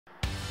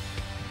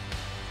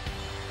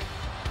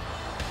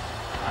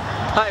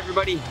Hi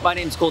everybody, my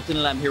name's Colton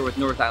and I'm here with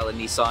North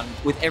Island Nissan.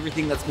 With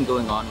everything that's been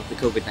going on with the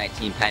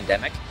COVID-19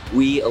 pandemic,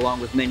 we,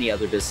 along with many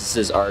other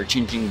businesses, are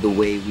changing the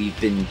way we've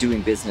been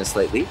doing business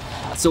lately.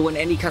 So when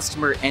any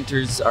customer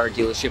enters our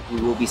dealership, we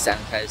will be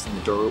sanitizing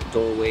the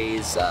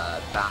doorways,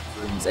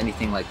 bathrooms,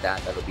 anything like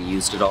that that'll be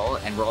used at all.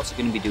 And we're also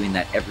going to be doing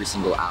that every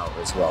single hour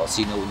as well.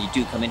 So you know when you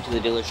do come into the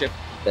dealership,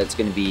 that's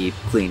going to be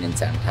clean and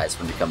sanitized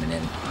when you're coming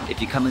in.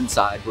 If you come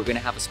inside, we're going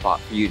to have a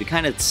spot for you to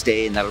kind of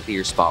stay, and that'll be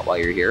your spot while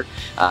you're here,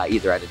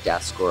 either at a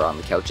desk or on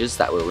the couches.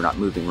 That way we're not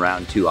moving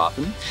around too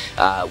often.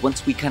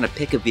 Once we kind of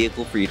pick a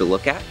vehicle for you to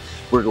look at,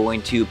 we're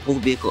going to pull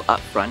the vehicle up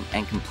front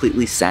and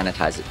completely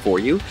sanitize it for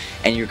you,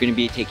 and you're going to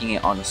be taking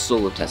it on a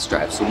solo test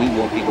drive, so we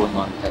won't be going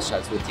on the test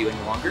drives with you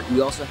any longer.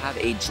 We also have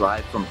a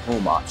drive from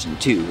home option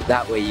too.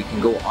 That way you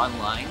can go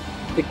online,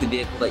 pick the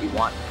vehicle that you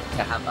want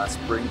to have us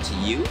bring to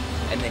you,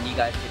 and then you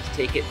guys get to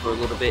take it for a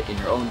little bit in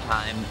your own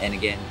time, and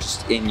again,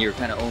 just in your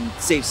kind of own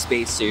safe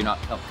space, so you're not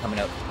coming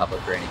out to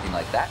public or anything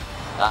like that.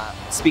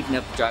 Speaking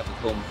of the drive with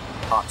home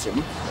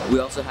option, we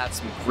also have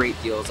some great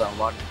deals on a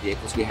lot of the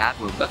vehicles we have,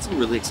 and we've got some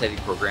really exciting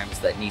programs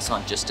that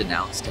Nissan just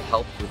announced to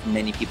help with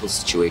many people's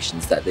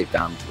situations that they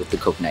found with the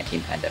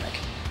COVID-19 pandemic.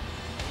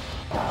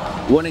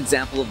 One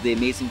example of the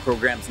amazing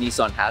programs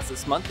Nissan has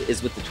this month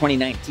is with the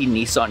 2019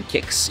 Nissan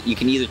Kicks. You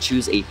can either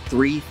choose a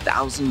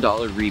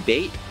 $3,000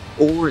 rebate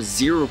or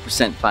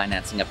 0%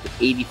 financing up to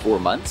 84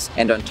 months.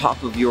 And on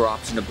top of your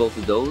option of both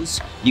of those,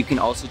 you can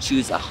also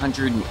choose a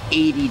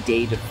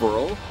 180-day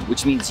deferral,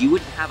 which means you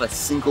wouldn't have a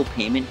single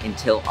payment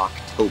until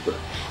October.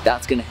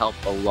 That's going to help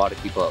a lot of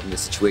people out in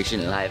this situation,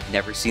 and I have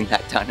never seen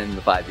that done in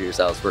the 5 years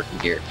I was working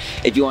here.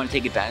 If you want to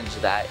take advantage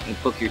of that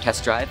and book your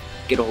test drive,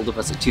 get a hold of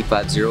us at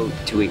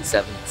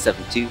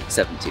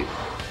 250-287-7272.